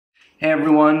Hey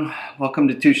everyone, welcome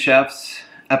to Two Chefs,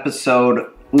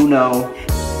 episode uno.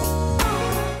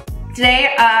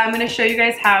 Today I'm going to show you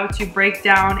guys how to break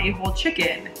down a whole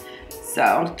chicken.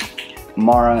 So,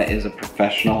 Mara is a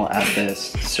professional at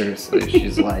this, seriously.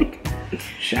 She's like,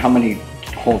 how many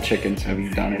whole chickens have you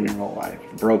done in your whole life?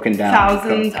 Broken down.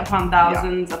 Thousands upon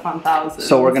thousands upon thousands.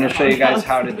 So we're going to show you guys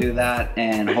how to do that,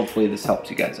 and hopefully this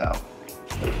helps you guys out.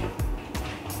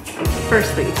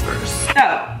 First things first.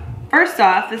 So, first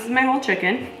off, this is my whole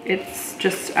chicken. It's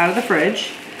just out of the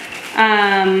fridge.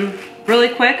 Really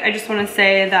quick, I just want to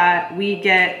say that we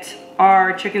get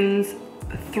our chickens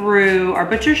through our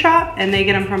butcher shop, and they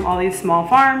get them from all these small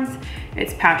farms.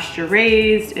 It's pasture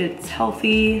raised, it's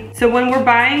healthy. So when we're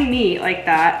buying meat like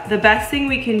that, the best thing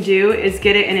we can do is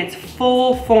get it in its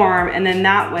full form, and then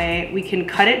that way we can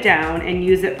cut it down and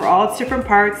use it for all its different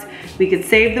parts. We could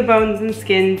save the bones and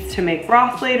skins to make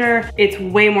broth later. It's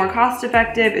way more cost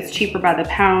effective, it's cheaper by the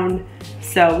pound.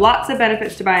 So lots of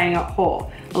benefits to buying it whole.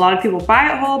 A lot of people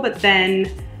buy it whole, but then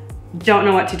don't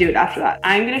know what to do with it after that.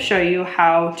 I'm gonna show you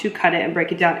how to cut it and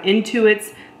break it down into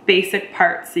its basic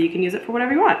parts so you can use it for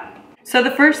whatever you want. So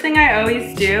the first thing I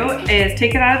always do is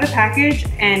take it out of the package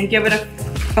and give it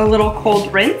a little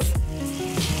cold rinse.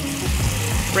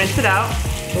 Rinse it out.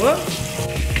 Whoop.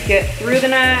 Get through the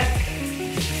neck,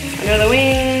 under the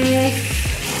wings,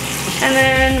 and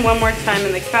then one more time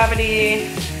in the cavity.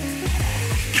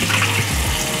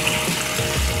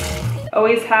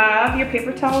 Always have your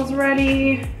paper towels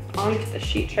ready onto the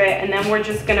sheet tray, and then we're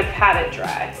just gonna pat it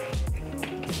dry.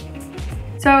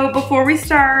 So before we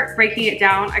start breaking it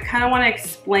down, I kind of want to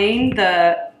explain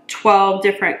the 12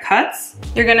 different cuts.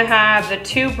 You're gonna have the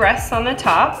 2 breasts on the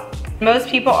top. Most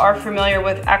people are familiar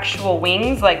with actual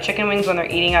wings, like chicken wings when they're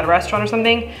eating at a restaurant or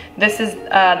something. This is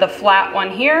the flat one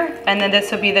here, and then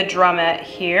this will be the drumette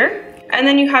here. And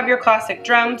then you have your classic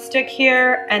drumstick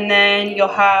here, and then you'll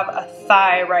have a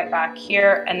thigh right back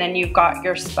here, and then you've got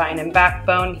your spine and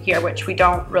backbone here, which we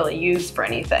don't really use for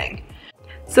anything.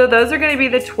 So those are gonna be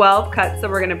the 12 cuts that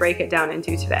we're gonna break it down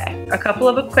into today. A couple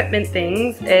of equipment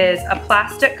things is a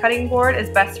plastic cutting board is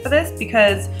best for this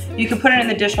because you can put it in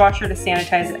the dishwasher to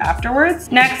sanitize it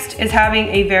afterwards. Next is having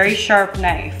a very sharp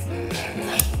knife.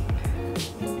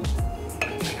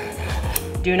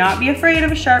 Do not be afraid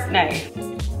of a sharp knife.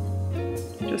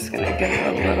 Just gonna get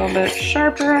it a little bit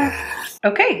sharper.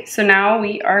 Okay, so now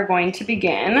we are going to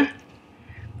begin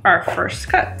our first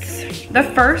cuts. The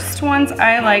first ones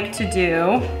I like to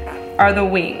do are the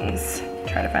wings.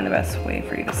 Try to find the best way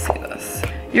for you to see this.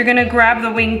 You're gonna grab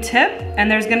the wing tip, and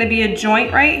there's gonna be a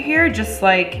joint right here, just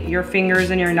like your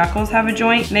fingers and your knuckles have a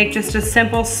joint. Make just a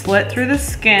simple slit through the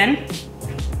skin,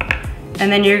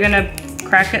 and then you're gonna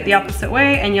crack it the opposite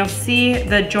way, and you'll see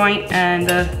the joint and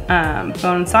the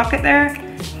bone socket there,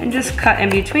 and just cut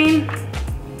in between,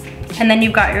 and then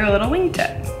you've got your little wing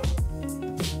tip.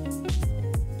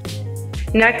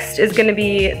 Next is gonna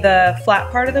be the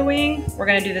flat part of the wing. We're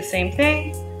gonna do the same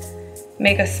thing.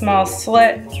 Make a small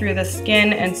slit through the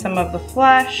skin and some of the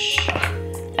flesh.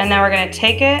 And then we're gonna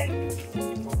take it,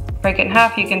 break it in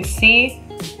half. You can see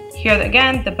here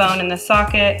again, the bone and the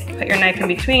socket. Put your knife in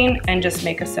between and just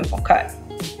make a simple cut.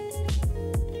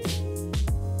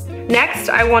 Next,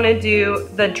 I wanna do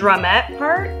the drumette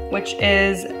part, which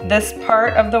is this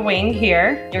part of the wing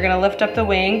here. You're gonna lift up the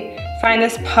wing, find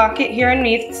this pocket here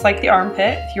underneath. It's like the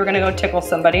armpit, if you were gonna go tickle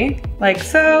somebody, like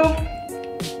so.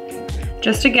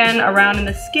 Just again, around in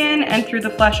the skin and through the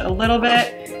flesh a little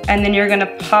bit, and then you're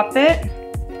gonna pop it.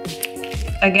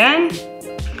 Again,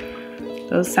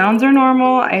 those sounds are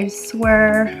normal, I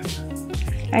swear.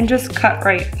 And just cut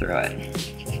right through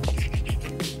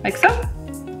it, like so.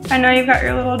 And now you've got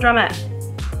your little drumette.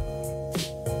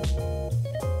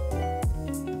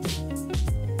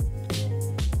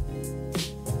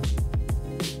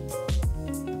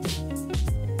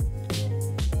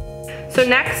 So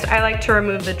next, I like to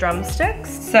remove the drumsticks.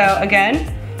 So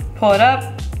again, pull it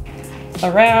up,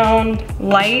 around,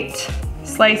 light,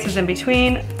 slices in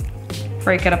between,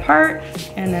 break it apart,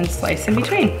 and then slice in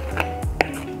between.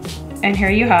 And here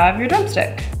you have your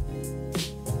drumstick.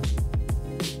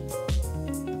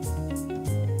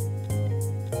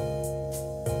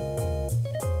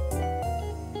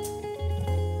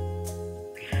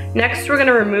 Next, we're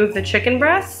gonna remove the chicken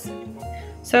breasts.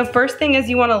 So first thing is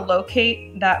you wanna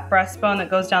locate that breastbone that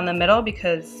goes down the middle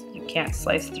because you can't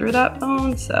slice through that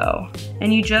bone,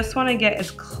 and you just wanna get as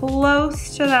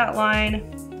close to that line,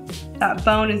 that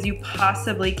bone as you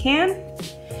possibly can.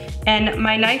 And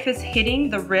my knife is hitting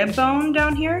the rib bone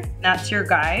down here. That's your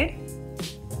guide.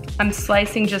 I'm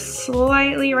slicing just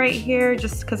slightly right here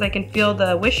just because I can feel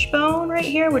the wishbone right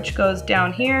here, which goes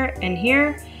down here and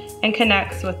here. and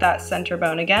connects with that center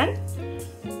bone again.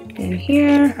 In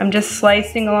here, I'm just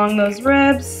slicing along those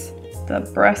ribs, the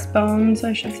breastbones,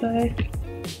 I should say.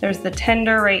 There's the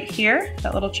tender right here,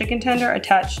 that little chicken tender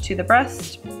attached to the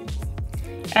breast.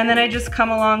 And then I just come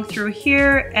along through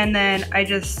here, and then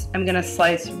I'm gonna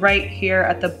slice right here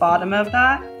at the bottom of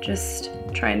that, just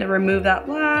trying to remove that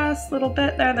last little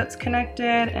bit there that's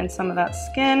connected and some of that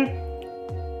skin.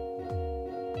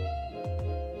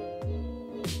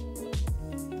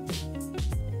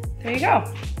 There you go.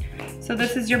 So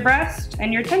this is your breast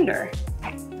and your tender,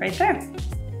 right there.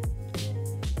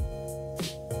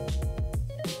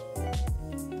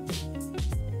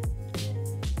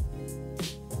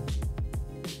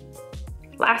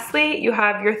 Lastly, you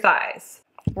have your thighs.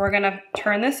 We're gonna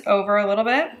turn this over a little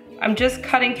bit. I'm just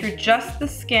cutting through just the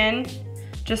skin,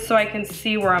 just so I can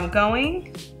see where I'm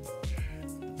going.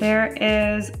 There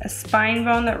is a spine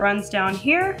bone that runs down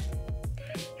here,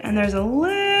 and there's a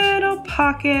little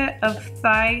pocket of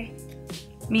thigh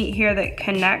meat here that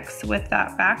connects with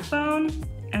that backbone,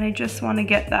 and I just wanna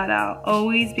get that out.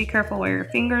 Always be careful where your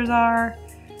fingers are.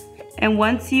 And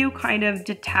once you kind of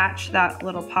detach that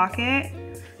little pocket,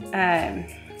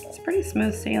 it's pretty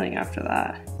smooth sailing after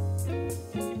that.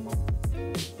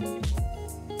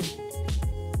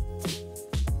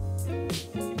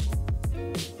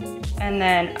 And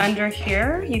then under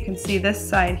here, you can see this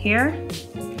side here.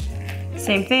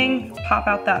 Same thing, pop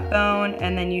out that bone,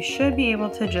 and then you should be able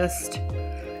to just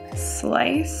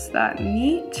slice that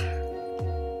meat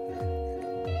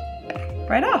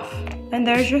right off. And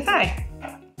there's your thigh.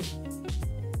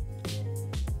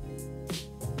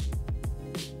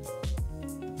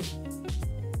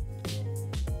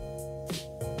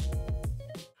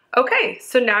 Okay,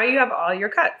 so now you have all your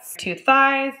cuts. 2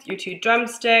 thighs, your 2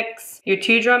 drumsticks, your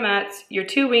 2 drumettes, your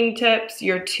 2 wingtips,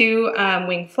 your 2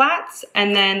 wing flats,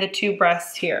 and then the 2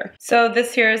 breasts here. So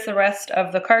this here is the rest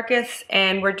of the carcass,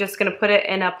 and we're just gonna put it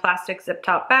in a plastic zip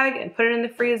top bag and put it in the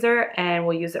freezer, and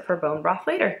we'll use it for bone broth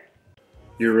later.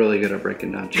 You're really good at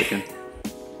breaking down chicken.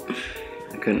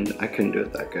 I couldn't do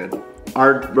it that good.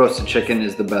 Our roasted chicken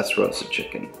is the best roasted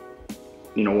chicken.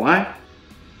 You know why?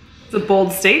 It's a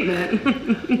bold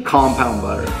statement. Compound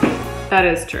butter. That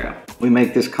is true. We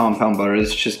make this compound butter.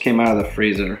 This just came out of the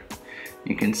freezer.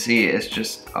 You can see it's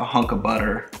just a hunk of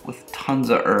butter with tons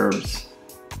of herbs.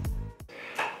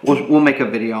 We'll make a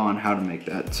video on how to make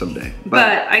that someday.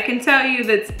 But I can tell you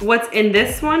that what's in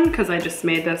this one, because I just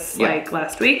made this like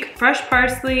last week. Fresh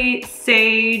parsley,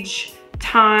 sage,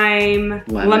 thyme,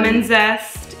 lemon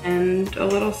zest, and a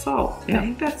little salt. Yeah. I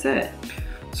think that's it.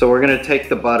 So we're gonna take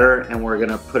the butter and we're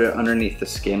gonna put it underneath the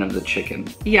skin of the chicken.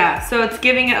 Yeah, so it's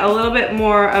giving it a little bit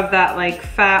more of that like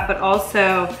fat, but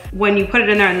also when you put it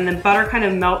in there and then the butter kind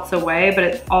of melts away,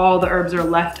 but all the herbs are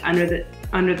left under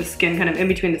the skin, kind of in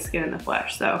between the skin and the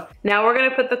flesh. So now we're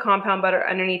gonna put the compound butter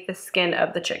underneath the skin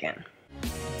of the chicken.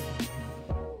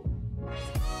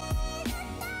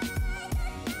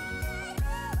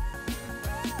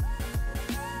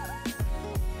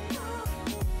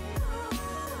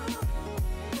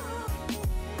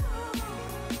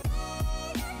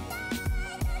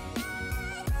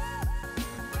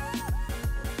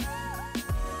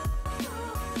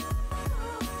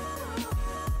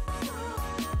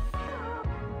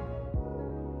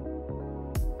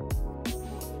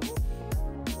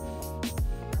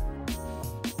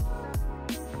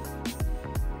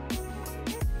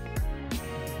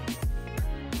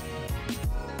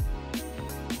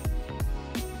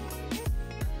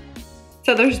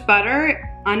 So there's butter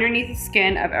underneath the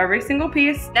skin of every single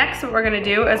piece. Next, what we're gonna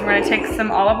do is we're gonna take some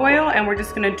olive oil and we're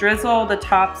just gonna drizzle the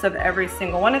tops of every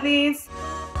single one of these.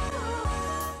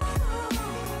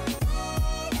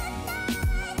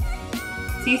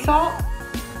 Sea salt.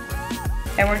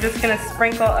 And we're just gonna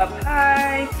sprinkle up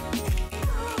high.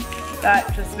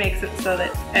 That just makes it so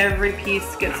that every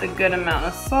piece gets a good amount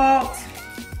of salt.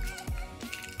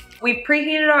 We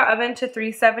preheated our oven to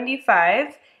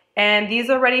 375. And these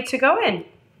are ready to go in.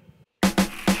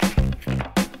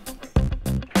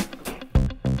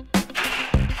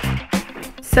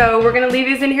 So we're gonna leave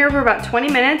these in here for about 20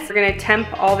 minutes. We're gonna temp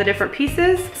all the different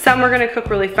pieces. Some are gonna cook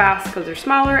really fast because they're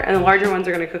smaller, and the larger ones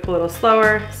are gonna cook a little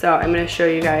slower. So I'm gonna show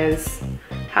you guys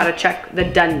how to check the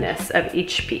doneness of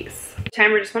each piece.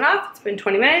 Timer just went off, it's been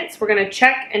 20 minutes. We're gonna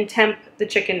check and temp the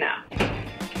chicken now.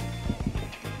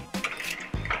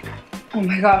 Oh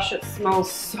my gosh, it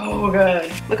smells so good.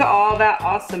 Look at all that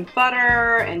awesome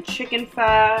butter and chicken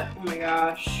fat. Oh my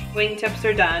gosh. Wingtips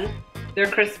are done. They're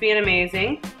crispy and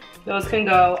amazing. Those can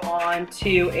go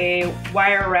onto a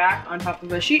wire rack on top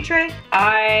of a sheet tray.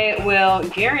 I will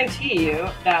guarantee you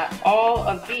that all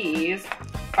of these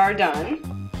are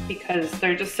done because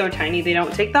they're just so tiny, they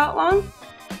don't take that long.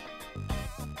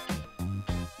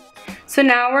 So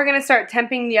now we're gonna start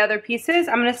temping the other pieces.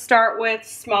 I'm gonna start with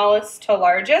smallest to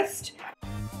largest.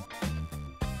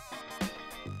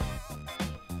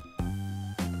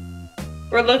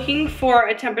 We're looking for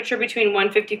a temperature between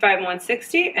 155 and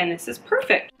 160, and this is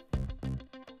perfect.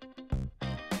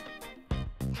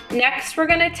 Next, we're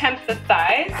gonna temp the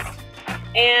thighs,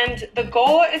 and the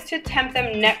goal is to temp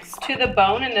them next to the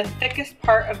bone in the thickest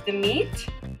part of the meat,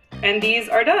 and these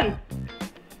are done.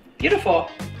 Beautiful.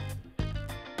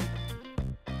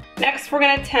 Next, we're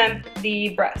gonna temp the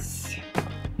breasts.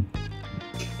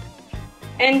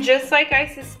 And just like I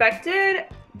suspected,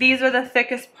 these are the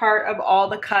thickest part of all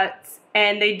the cuts,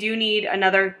 and they do need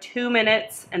another 2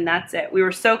 minutes, and that's it. We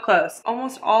were so close.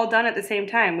 Almost all done at the same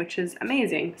time, which is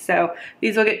amazing. So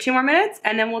these will get 2 more minutes,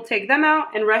 and then we'll take them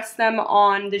out and rest them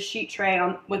on the sheet tray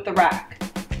with the rack.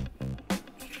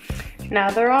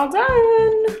 Now they're all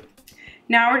done.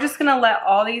 Now we're just gonna let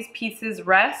all these pieces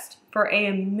rest for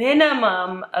a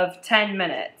minimum of 10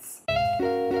 minutes.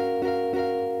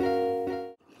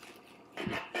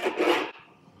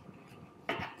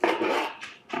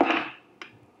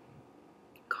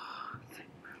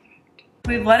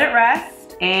 We've let it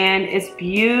rest, and it's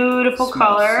beautiful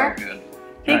color. So good.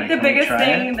 I think the biggest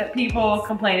thing that people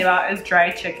complain about is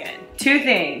dry chicken. 2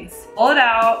 things. Pull it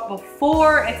out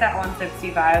before it's at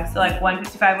 165, so like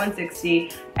 155,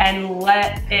 160, and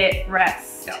let it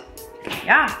rest.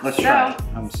 Yeah. Let's try it.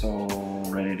 I'm so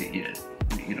ready to eat it.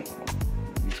 Eat a little.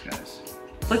 These guys.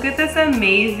 Look at this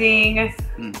amazing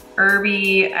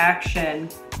herby action.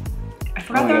 I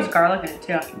forgot there was garlic in it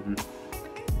too.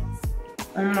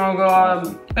 Oh my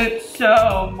god, it's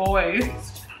so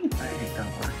moist. I hate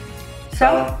that word.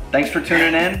 So, thanks for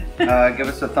tuning in. Give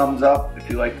us a thumbs up if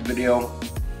you like the video,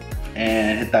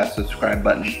 and hit that subscribe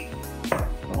button.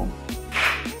 Boom.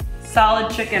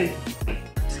 Solid chicken.